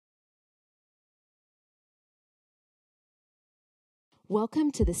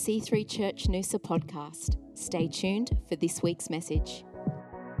Welcome to the C3 Church Noosa podcast. Stay tuned for this week's message.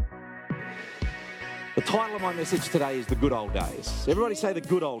 The title of my message today is The Good Old Days. Everybody say The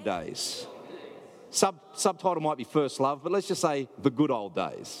Good Old Days. Subtitle might be First Love, but let's just say The Good Old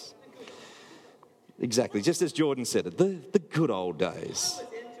Days. Exactly, just as Jordan said it, the good old days.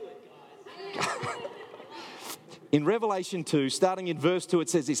 In Revelation 2, starting in verse 2, it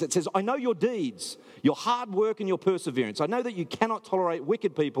says this. It says, I know your deeds, your hard work and your perseverance. I know that you cannot tolerate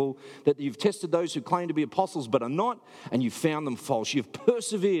wicked people, that you've tested those who claim to be apostles but are not, and you've found them false. You've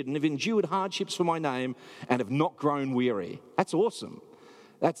persevered and have endured hardships for my name and have not grown weary. That's awesome.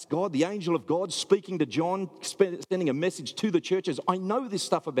 That's God, the angel of God, speaking to John, sending a message to the churches. I know this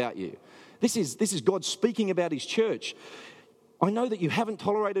stuff about you. This is God speaking about his church. I know that you haven't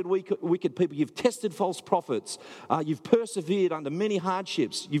tolerated wicked people. You've tested false prophets. You've persevered under many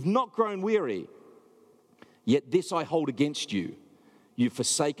hardships. You've not grown weary. Yet this I hold against you. You've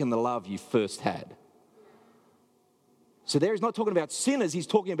forsaken the love you first had. So there he's not talking about sinners. He's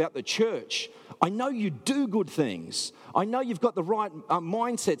talking about the church. I know you do good things. I know you've got the right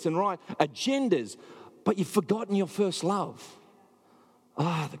mindsets and right agendas, but you've forgotten your first love.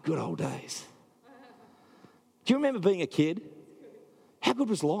 The good old days. Do you remember being a kid? How good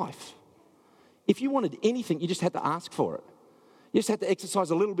was life? If you wanted anything, you just had to ask for it. You just had to exercise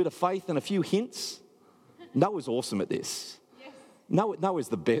a little bit of faith and a few hints. Noah's awesome at this. Yes. Noah's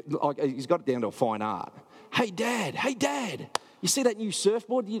the best. He's got it down to a fine art. Hey, Dad, you see that new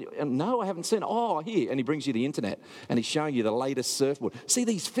surfboard? No, I haven't seen it. Oh, here. And he brings you the internet and he's showing you the latest surfboard. See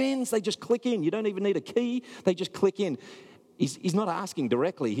these fins? They just click in. You don't even need a key. They just click in. He's not asking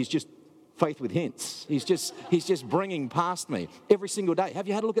directly. He's just faith with hints. He's just bringing past me every single day. Have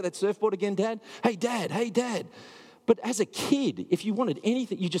you had a look at that surfboard again, Dad? Hey, Dad. But as a kid, if you wanted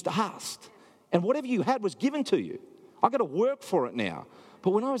anything, you just asked. And whatever you had was given to you. I got to work for it now. But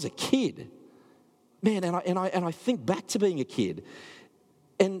when I was a kid, man, and I think back to being a kid,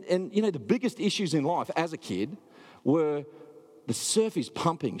 and you know, the biggest issues in life as a kid were the surf is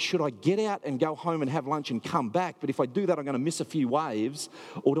pumping. Should I get out and go home and have lunch and come back? But if I do that, I'm going to miss a few waves.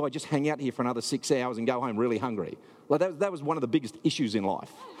 Or do I just hang out here for another 6 hours and go home really hungry? Like that was one of the biggest issues in life.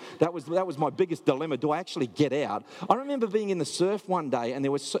 That was my biggest dilemma. Do I actually get out? I remember being in the surf one day, and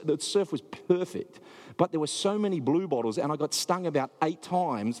the surf was perfect. But there were so many blue bottles, and I got stung about 8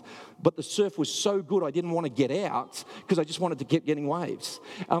 times. But the surf was so good, I didn't want to get out because I just wanted to keep getting waves.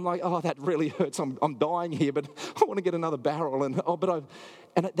 And I'm like, oh, that really hurts. I'm dying here, but I want to get another barrel. And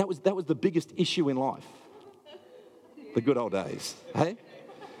that was the biggest issue in life. The good old days, hey?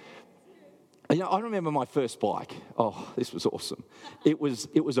 You know, I remember my first bike. Oh, this was awesome. It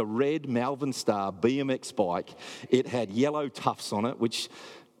was a red Malvern Star BMX bike. It had yellow tufts on it, which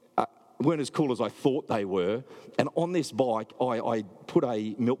weren't as cool as I thought they were. And on this bike, I put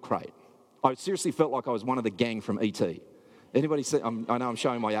a milk crate. I seriously felt like I was one of the gang from E.T. Anybody see? I know I'm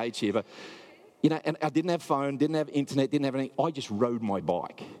showing my age here, but you know, and I didn't have phone, didn't have internet, didn't have anything. I just rode my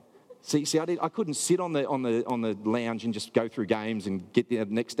bike. See, I couldn't sit on the lounge and just go through games and get the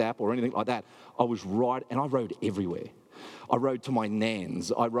next app or anything like that. I rode everywhere. I rode to my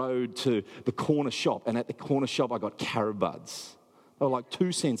nan's. I rode to the corner shop, and at the corner shop I got carob buds. They were like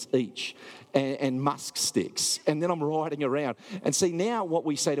 2 cents each, and musk sticks. And then I'm riding around. And see, now what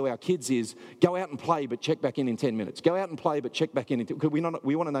we say to our kids is, go out and play, but check back in 10 minutes. Go out and play, but check back in. Because we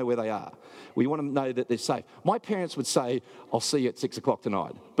want to know where they are. We want to know that they're safe. My parents would say, I'll see you at 6 o'clock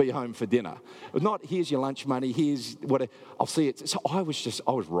tonight. Be home for dinner. Not, here's your lunch money, here's what, I'll see you. So I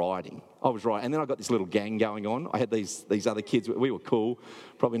was riding. And then I got this little gang going on. I had these other kids. We were cool.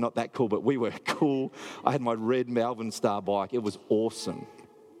 Probably not that cool, but we were cool. I had my red Malvern Star bike. It was awesome.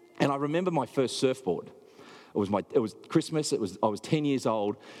 And I remember my first surfboard. It was Christmas. I was 10 years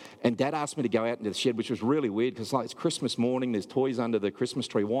old, and Dad asked me to go out into the shed, which was really weird because it's Christmas morning. There's toys under the Christmas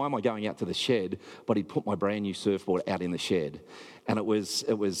tree. Why am I going out to the shed? But he'd put my brand new surfboard out in the shed, and it was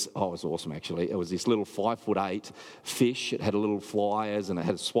awesome actually. It was this little 5'8" fish. It had a little flyers and it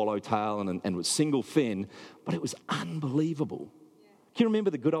had a swallowtail and it was single fin, but it was unbelievable. Can you remember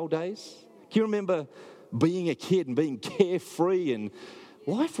the good old days? Can you remember being a kid and being carefree and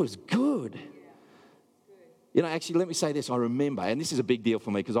life was good? You know, actually, let me say this. I remember, and this is a big deal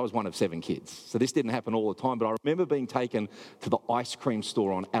for me because I was one of 7 kids. So this didn't happen all the time, but I remember being taken to the ice cream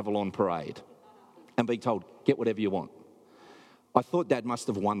store on Avalon Parade and being told, get whatever you want. I thought Dad must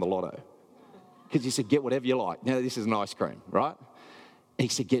have won the lotto because he said, get whatever you like. Now, this is an ice cream, right? And he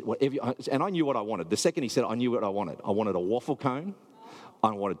said, get whatever you like. And I knew what I wanted. The second he said, I knew what I wanted. I wanted a waffle cone.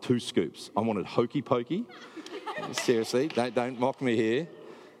 I wanted 2 scoops. I wanted hokey pokey. Seriously, don't mock me here.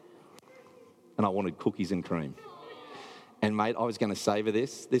 And I wanted cookies and cream. And mate, I was going to savour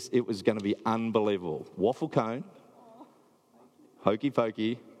this. It was going to be unbelievable. Waffle cone, hokey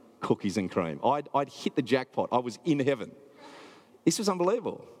pokey, cookies and cream. I'd hit the jackpot. I was in heaven. This was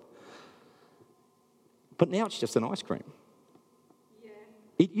unbelievable. But now it's just an ice cream. Yeah.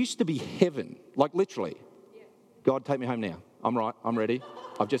 It used to be heaven, like literally. Yeah. God, take me home now. I'm right. I'm ready.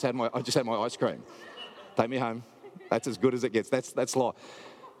 I just had my ice cream. Take me home. That's as good as it gets. That's life.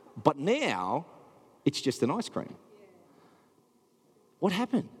 But now it's just an ice cream. Yeah. What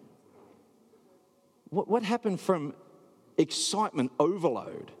happened? What happened from excitement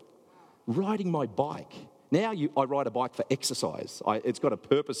overload? Riding my bike. Now I ride a bike for exercise. It's got a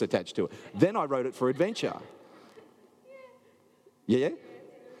purpose attached to it. Then I rode it for adventure. Yeah?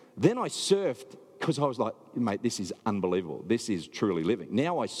 Then I surfed because I was like, mate, this is unbelievable. This is truly living.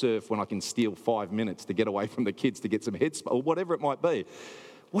 Now I surf when I can steal 5 minutes to get away from the kids to get some headspace or whatever it might be.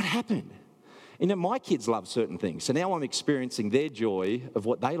 What happened? You know, my kids love certain things. So now I'm experiencing their joy of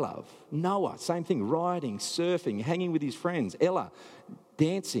what they love. Noah, same thing, riding, surfing, hanging with his friends. Ella,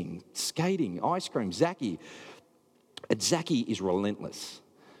 dancing, skating, ice cream. Zachy is relentless.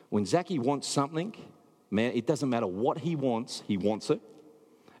 When Zachy wants something, man, it doesn't matter what he wants it.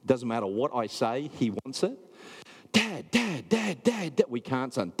 It doesn't matter what I say, he wants it. Dad. We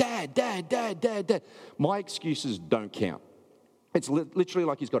can't, son. Dad. My excuses don't count. It's literally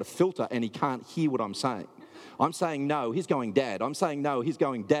like he's got a filter and he can't hear what I'm saying. I'm saying no, he's going dad. I'm saying no, he's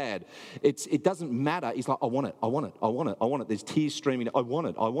going dad. It doesn't matter. He's like, I want it. There's tears streaming. I want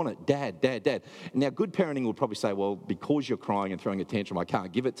it. Dad. Now, good parenting would probably say, well, because you're crying and throwing a tantrum, I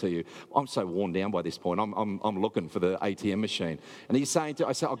can't give it to you. I'm so worn down by this point. I'm looking for the ATM machine. And he's saying,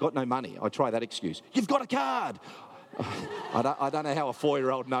 I've got no money. I try that excuse. You've got a card. I don't know how a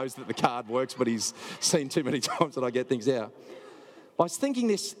 4-year-old knows that the card works, but he's seen too many times that I get things out. I was thinking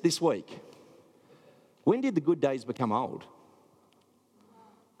this week, when did the good days become old?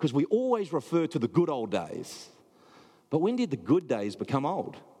 Because we always refer to the good old days. But when did the good days become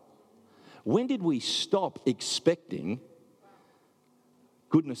old? When did we stop expecting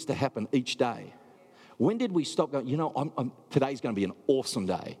goodness to happen each day? When did we stop going, today's going to be an awesome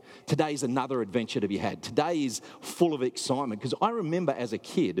day. Today's another adventure to be had. Today is full of excitement. Because I remember as a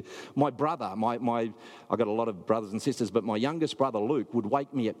kid, my brother, I got a lot of brothers and sisters, but my youngest brother, Luke, would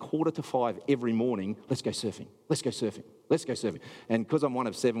wake me at 4:45 every morning. Let's go surfing. And because I'm one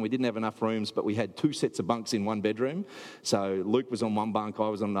of 7, we didn't have enough rooms, but we had 2 sets of bunks in one bedroom. So Luke was on one bunk, I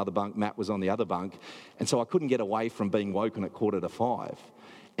was on another bunk, Matt was on the other bunk. And so I couldn't get away from being woken at 4:45.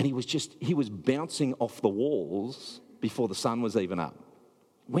 And he was bouncing off the walls before the sun was even up.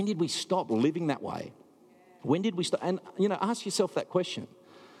 When did we stop living that way? When did we stop? And, ask yourself that question.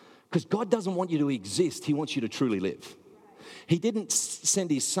 Because God doesn't want you to exist. He wants you to truly live. He didn't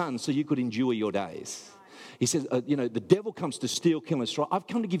send his son so you could endure your days. He says, the devil comes to steal, kill, and destroy. I've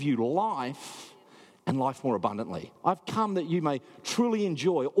come to give you life and life more abundantly. I've come that you may truly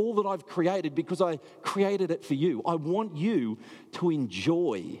enjoy all that I've created because I created it for you. I want you to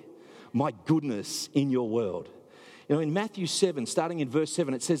enjoy my goodness in your world. In Matthew 7, starting in verse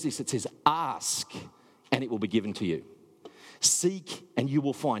 7, it says this. It says, ask and it will be given to you. Seek and you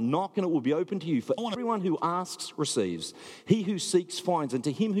will find. Knock and it will be open to you. For everyone who asks receives. He who seeks finds. And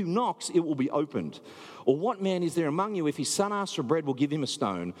to him who knocks it will be opened. Or what man is there among you if his son asks for bread will give him a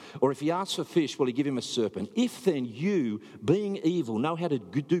stone? Or if he asks for fish will he give him a serpent? If then you, being evil, know how to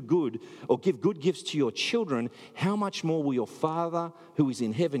do good or give good gifts to your children, how much more will your Father who is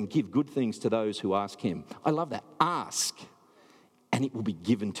in heaven give good things to those who ask him? I love that. Ask and it will be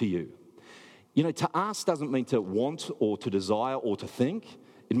given to you. To ask doesn't mean to want or to desire or to think.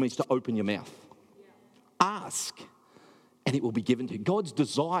 It means to open your mouth. Ask, and it will be given to you. God's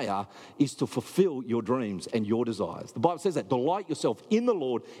desire is to fulfill your dreams and your desires. The Bible says that. Delight yourself in the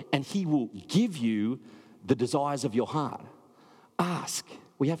Lord, and he will give you the desires of your heart. Ask.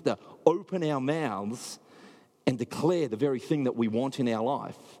 We have to open our mouths and declare the very thing that we want in our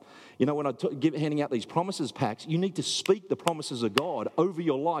life. When handing out these promises packs, you need to speak the promises of God over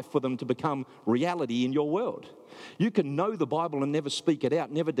your life for them to become reality in your world. You can know the Bible and never speak it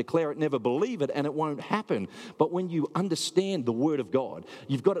out, never declare it, never believe it, and it won't happen. But when you understand the Word of God,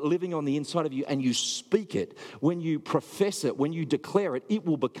 you've got it living on the inside of you and you speak it, when you profess it, when you declare it, it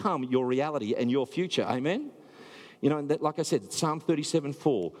will become your reality and your future. Amen? And that, like I said, Psalm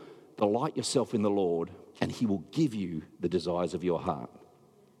 37:4, delight yourself in the Lord and he will give you the desires of your heart.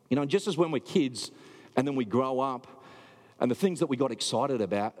 Just as when we're kids and then we grow up and the things that we got excited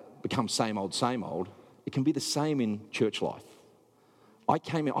about become same old, it can be the same in church life. I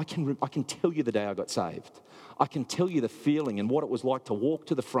can tell you the day I got saved. I can tell you the feeling and what it was like to walk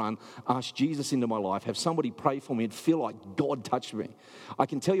to the front, ask Jesus into my life, have somebody pray for me and feel like God touched me. I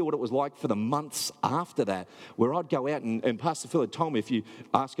can tell you what it was like for the months after that, where I'd go out and Pastor Phil had told me, if you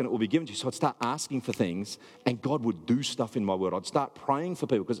ask and it will be given to you. So I'd start asking for things and God would do stuff in my world. I'd start praying for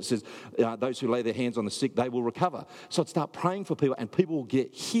people because it says, those who lay their hands on the sick, they will recover. So I'd start praying for people and people will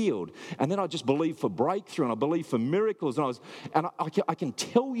get healed. And then I just believe for breakthrough and I believe for miracles. And I can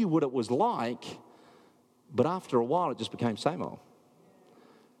tell you what it was like. But after a while, it just became same old.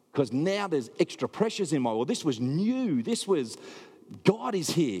 Because now there's extra pressures in my world. This was new. This was, God is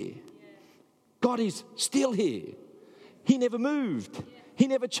here. God is still here. He never moved. He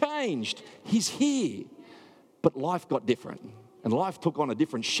never changed. He's here. But life got different. And life took on a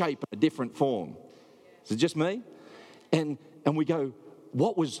different shape, a different form. Is it just me? And we go,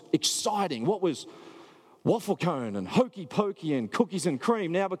 what was exciting? What was waffle cone and hokey pokey and cookies and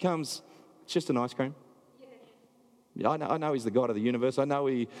cream now becomes, it's just an ice cream. Yeah, I know he's the God of the universe. I know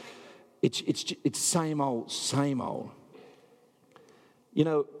it's same old, same old. You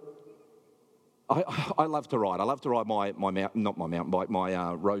know, I love to ride. I love to ride my mountain bike,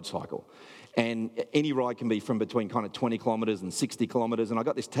 my road cycle. And any ride can be from between kind of 20 kilometres and 60 kilometres. And I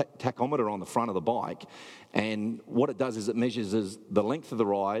got this tachometer on the front of the bike. And what it does is it measures the length of the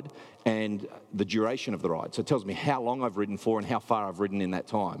ride and the duration of the ride. So it tells me how long I've ridden for and how far I've ridden in that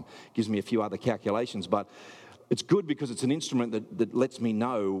time. It gives me a few other calculations. But it's good because it's an instrument that lets me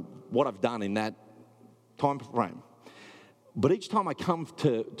know what I've done in that time frame. But each time I come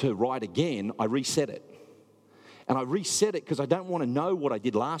to ride again, I reset it. And I reset it because I don't want to know what I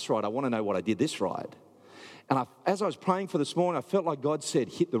did last ride. I want to know what I did this ride. And as I was praying for this morning, I felt like God said,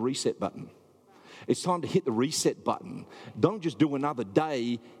 hit the reset button. It's time to hit the reset button. Don't just do another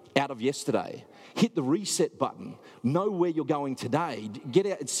day out of yesterday. Hit the reset button. Know where you're going today. Get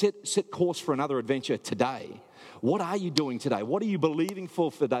out and set course for another adventure today. What are you doing today? What are you believing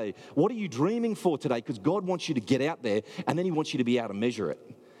for today? What are you dreaming for today? Because God wants you to get out there and then he wants you to be able to measure it.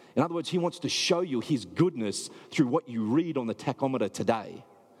 In other words, he wants to show you his goodness through what you read on the tachometer today.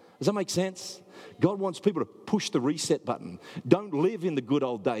 Does that make sense? God wants people to push the reset button. Don't live in the good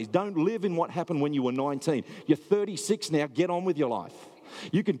old days. Don't live in what happened when you were 19. You're 36 now. Get on with your life.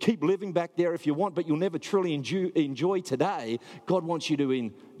 You can keep living back there if you want, but you'll never truly enjoy today. God wants you to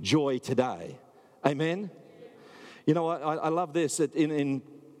enjoy today. Amen? You know, I love this. In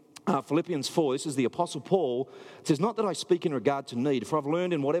Philippians 4, this is the Apostle Paul. It says, not that I speak in regard to need, for I've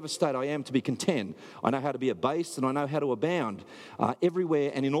learned in whatever state I am to be content. I know how to be abased and I know how to abound.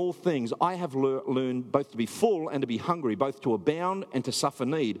 Everywhere and in all things, I have learned both to be full and to be hungry, both to abound and to suffer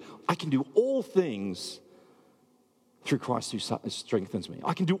need. I can do all things through Christ who strengthens me.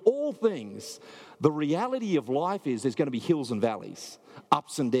 I can do all things. The reality of life is there's going to be hills and valleys,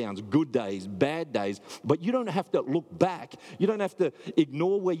 ups and downs, good days, bad days, but you don't have to look back. You don't have to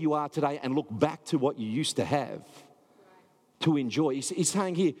ignore where you are today and look back to what you used to have to enjoy. He's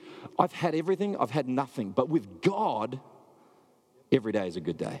saying here, I've had everything, I've had nothing, but with God, every day is a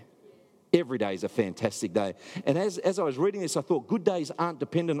good day. Every day is a fantastic day. And as I was reading this, I thought good days aren't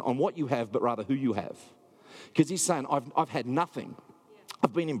dependent on what you have, but rather who you have. Because he's saying, I've had nothing.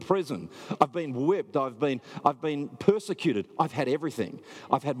 I've been in prison. I've been whipped. I've been persecuted. I've had everything.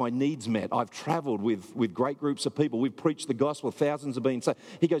 I've had my needs met. I've traveled with great groups of people. We've preached the gospel. Thousands have been saved.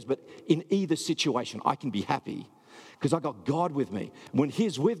 He goes, but in either situation, I can be happy because I got God with me. When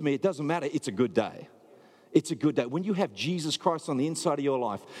he's with me, it doesn't matter. It's a good day. It's a good day. When you have Jesus Christ on the inside of your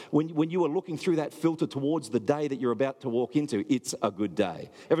life, when you are looking through that filter towards the day that you're about to walk into, it's a good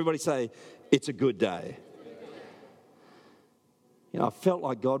day. Everybody say, it's a good day. You know, I felt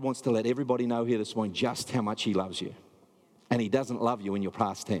like God wants to let everybody know here this morning just how much he loves you. And he doesn't love you in your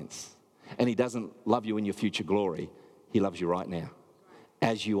past tense. And he doesn't love you in your future glory. He loves you right now,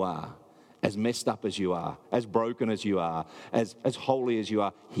 as you are, as messed up as you are, as broken as you are, as holy as you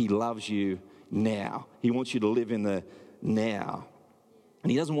are. He loves you now. He wants you to live in the now.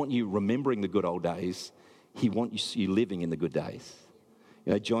 And he doesn't want you remembering the good old days. He wants you living in the good days.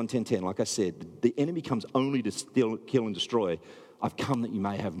 You know, John 10:10, like I said, the enemy comes only to steal, kill, and destroy. I've come that you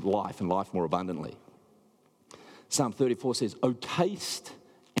may have life and life more abundantly. Psalm 34 says, oh, taste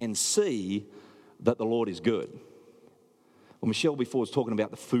and see that the Lord is good. Well, Michelle before was talking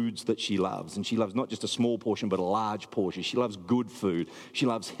about the foods that she loves, and she loves not just a small portion, but a large portion. She loves good food. She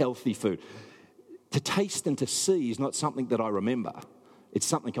loves healthy food. To taste and to see is not something that I remember. It's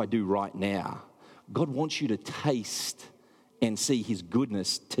something I do right now. God wants you to taste and see his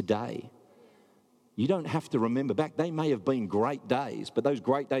goodness today. You don't have to remember back. They may have been great days, but those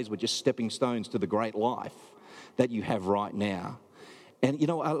great days were just stepping stones to the great life that you have right now. And, you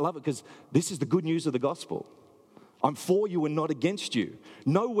know, I love it because this is the good news of the gospel. I'm for you and not against you.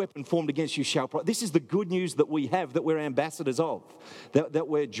 No weapon formed against you shall prosper. This is the good news that we have, that we're ambassadors of, that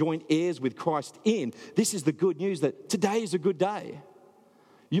we're joint heirs with Christ in. This is the good news that today is a good day.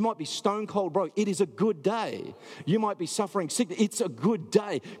 You might be stone cold broke. It is a good day. You might be suffering sickness. It's a good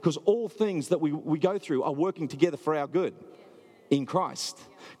day because all things that we go through are working together for our good in Christ.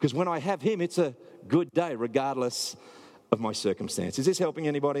 Because when I have him, it's a good day regardless of my circumstance. Is this helping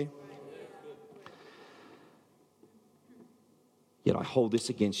anybody? Yet I hold this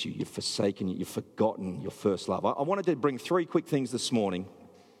against you. You've forsaken, you've forgotten your first love. I wanted to bring 3 quick things this morning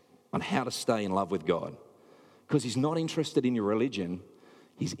on how to stay in love with God. Because he's not interested in your religion.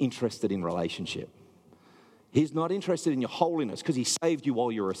 He's interested in relationship. He's not interested in your holiness because he saved you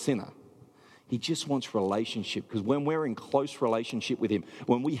while you're a sinner. He just wants relationship because when we're in close relationship with him,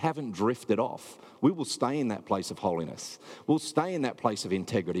 when we haven't drifted off, we will stay in that place of holiness. We'll stay in that place of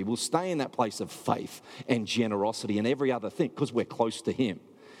integrity. We'll stay in that place of faith and generosity and every other thing because we're close to him.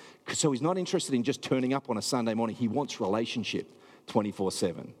 So he's not interested in just turning up on a Sunday morning. He wants relationship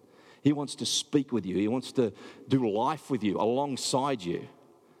 24/7. He wants to speak with you. He wants to do life with you, alongside you.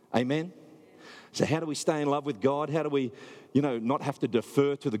 Amen? So how do we stay in love with God? How do we, not have to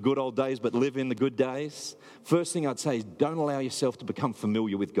defer to the good old days, but live in the good days? First thing I'd say is don't allow yourself to become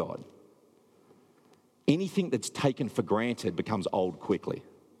familiar with God. Anything that's taken for granted becomes old quickly.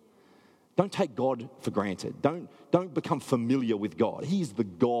 Don't take God for granted. Don't become familiar with God. He's the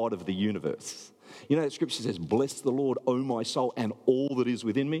God of the universe. You know, that scripture says, bless the Lord, O my soul, and all that is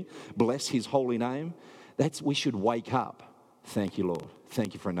within me. Bless his holy name. We should wake up. Thank you, Lord.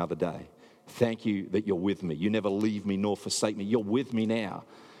 Thank you for another day. Thank you that you're with me. You never leave me nor forsake me. You're with me now.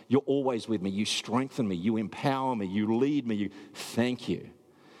 You're always with me. You strengthen me. You empower me. You lead me. Thank you.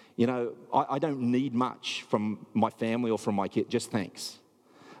 You know, I don't need much from my family or from my kid. Just thanks.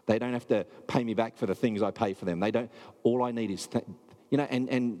 They don't have to pay me back for the things I pay for them. All I need is,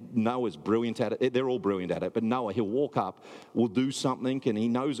 and Noah's brilliant at it. They're all brilliant at it. But Noah, he'll walk up, we'll do something, and he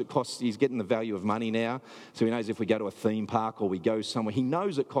knows it costs, he's getting the value of money now. So he knows if we go to a theme park or we go somewhere, he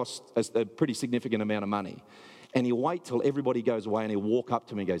knows it costs a pretty significant amount of money. And he'll wait till everybody goes away and he'll walk up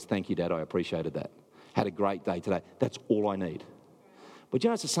to me and goes, thank you, Dad, I appreciated that. Had a great day today. That's all I need. But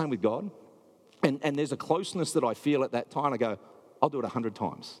it's the same with God. And there's a closeness that I feel at that time. I go, I'll do it 100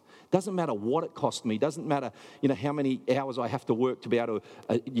 times. Doesn't matter what it cost me. Doesn't matter, how many hours I have to work to be able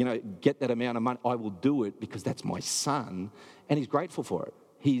to, get that amount of money. I will do it because that's my son, and he's grateful for it.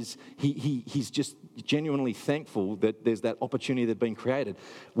 He's just genuinely thankful that there's that opportunity that's been created.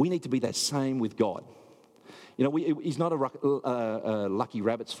 We need to be that same with God. He's not a lucky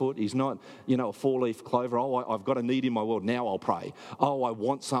rabbit's foot. He's not, a four-leaf clover. Oh, I've got a need in my world. Now I'll pray. Oh, I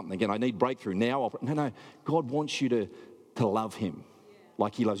want something again. I need breakthrough. Now I'll pray. No. God wants you to love him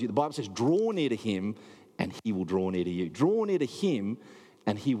like he loves you. The Bible says, draw near to him and he will draw near to you. Draw near to him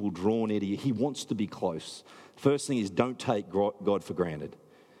and he will draw near to you. He wants to be close. First thing is don't take God for granted.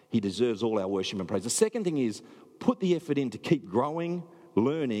 He deserves all our worship and praise. The second thing is put the effort in to keep growing,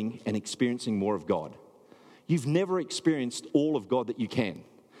 learning, and experiencing more of God. You've never experienced all of God that you can.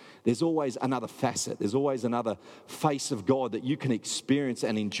 There's always another facet. There's always another face of God that you can experience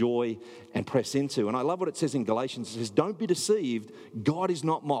and enjoy and press into. And I love what it says in Galatians. It says, don't be deceived. God is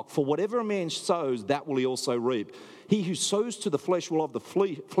not mocked. For whatever a man sows, that will he also reap. He who sows to the flesh will of the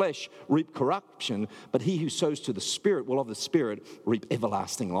flesh reap corruption, but he who sows to the Spirit will of the Spirit reap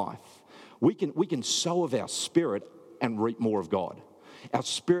everlasting life. We can sow of our spirit and reap more of God. Our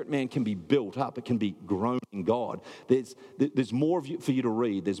spirit man can be built up. It can be grown in God. There's more for you to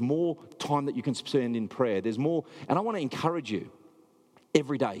read. There's more time that you can spend in prayer. There's more. And I want to encourage you,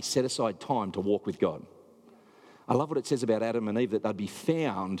 every day, set aside time to walk with God. I love what it says about Adam and Eve, that they'd be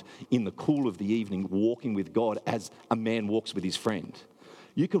found in the cool of the evening walking with God as a man walks with his friend.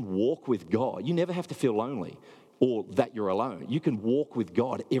 You can walk with God. You never have to feel lonely or that you're alone. You can walk with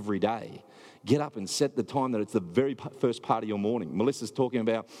God every day. Get up and set the time that it's the very first part of your morning. Melissa's talking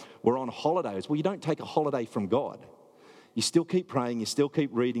about we're on holidays. Well, you don't take a holiday from God. You still keep praying, you still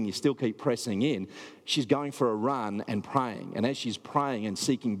keep reading, you still keep pressing in. She's going for a run and praying. And as she's praying and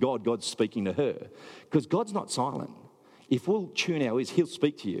seeking God, God's speaking to her. Because God's not silent. If we'll tune our ears, he'll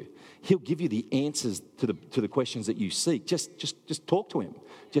speak to you. He'll give you the answers to the questions that you seek. Just talk to him.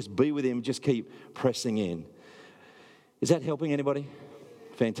 Just be with him. Just keep pressing in. Is that helping anybody?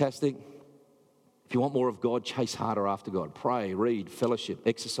 Fantastic. If you want more of God, chase harder after God. Pray, read, fellowship,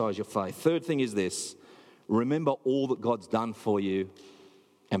 exercise your faith. Third thing is this. Remember all that God's done for you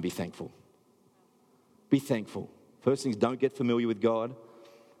and be thankful. Be thankful. First thing is don't get familiar with God.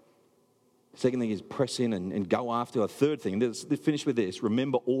 Second thing is press in and go after. A third thing, let's finish with this.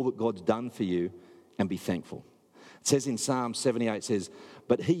 Remember all that God's done for you and be thankful. It says in Psalm 78, it says,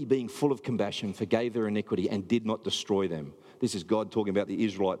 but he, being full of compassion, forgave their iniquity and did not destroy them. This is God talking about the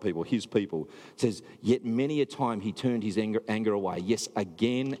Israelite people, his people. It says, yet many a time he turned his anger away. Yes,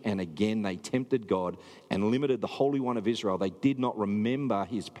 again and again they tempted God and limited the Holy One of Israel. They did not remember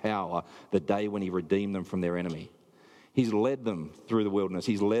his power the day when he redeemed them from their enemy. He's led them through the wilderness.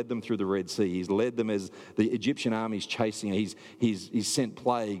 He's led them through the Red Sea. He's led them as the Egyptian army's chasing. He's sent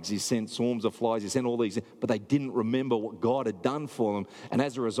plagues. He's sent swarms of flies. He's sent all these, but they didn't remember what God had done for them. And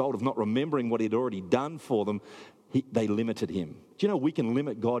as a result of not remembering what he'd already done for them, they limited him. Do you know we can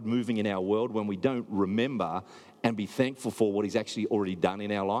limit God moving in our world when we don't remember and be thankful for what he's actually already done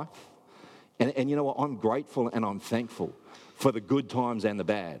in our life? And you know what? I'm grateful and I'm thankful for the good times and the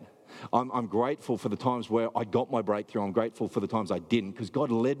bad. I'm grateful for the times where I got my breakthrough. I'm grateful for the times I didn't, because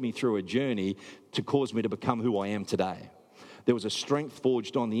God led me through a journey to cause me to become who I am today. There was a strength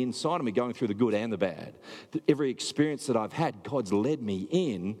forged on the inside of me going through the good and the bad. Every experience that I've had, God's led me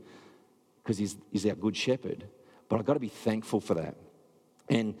in because he's our good shepherd. But I've got to be thankful for that.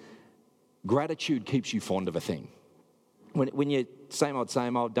 And gratitude keeps you fond of a thing. When you're same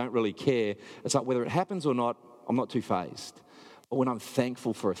old, don't really care, it's like whether it happens or not, I'm not too fazed. But when I'm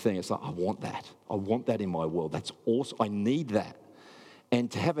thankful for a thing, it's like, I want that. I want that in my world. That's awesome. I need that. And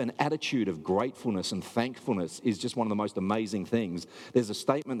to have an attitude of gratefulness and thankfulness is just one of the most amazing things. There's a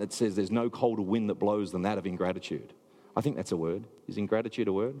statement that says there's no colder wind that blows than that of ingratitude. I think that's a word. Is ingratitude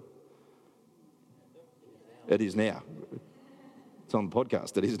a word? It is now. It's on the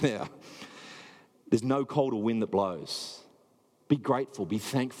podcast. It is now. There's no colder wind that blows. Be grateful. Be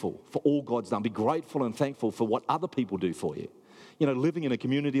thankful for all God's done. Be grateful and thankful for what other people do for you. You know, living in a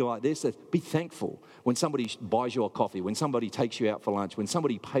community like this, be thankful when somebody buys you a coffee, when somebody takes you out for lunch, when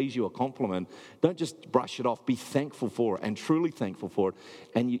somebody pays you a compliment. Don't just brush it off. Be thankful for it and truly thankful for it.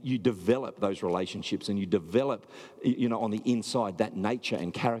 And you develop those relationships and you develop, on the inside that nature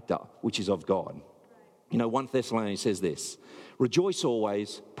and character which is of God. 1 Thessalonians says this, rejoice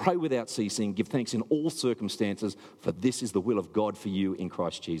always, pray without ceasing, give thanks in all circumstances, for this is the will of God for you in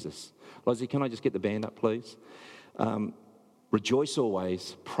Christ Jesus. Leslie, can I just get the band up, please? Rejoice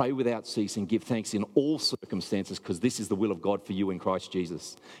always, pray without ceasing, give thanks in all circumstances, because this is the will of God for you in Christ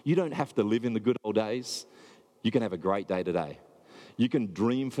Jesus. You don't have to live in the good old days. You can have a great day today. You can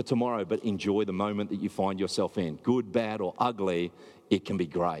dream for tomorrow, but enjoy the moment that you find yourself in. Good, bad, or ugly, it can be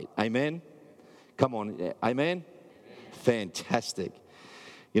great. Amen? Come on, amen? Fantastic.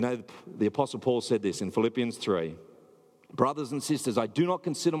 The Apostle Paul said this in Philippians 3. Brothers and sisters, I do not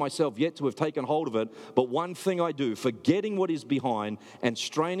consider myself yet to have taken hold of it, but one thing I do, forgetting what is behind and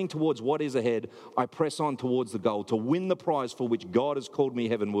straining towards what is ahead, I press on towards the goal to win the prize for which God has called me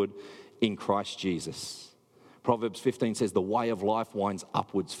heavenward in Christ Jesus. Proverbs 15 says, the way of life winds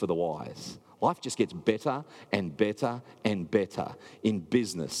upwards for the wise. Life just gets better and better and better in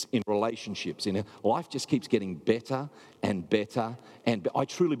business, in relationships. Life just keeps getting better and better. And I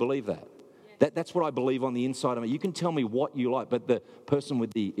truly believe that. That's what I believe on the inside of me. You can tell me what you like, but the person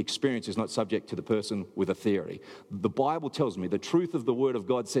with the experience is not subject to the person with a theory. The Bible tells me, the truth of the Word of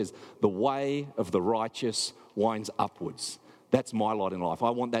God says, the way of the righteous winds upwards. That's my lot in life. I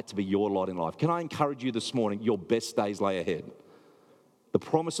want that to be your lot in life. Can I encourage you this morning, your best days lay ahead. The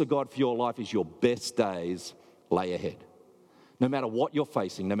promise of God for your life is your best days lay ahead. No matter what you're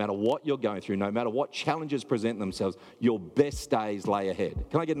facing, no matter what you're going through, no matter what challenges present themselves, your best days lay ahead.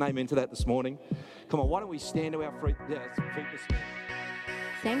 Can I get an amen to that this morning? Come on, why don't we stand to our feet this morning?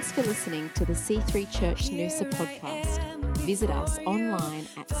 Thanks for listening to the C3 Church Noosa podcast. Visit us online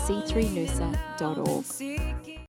at c3noosa.org.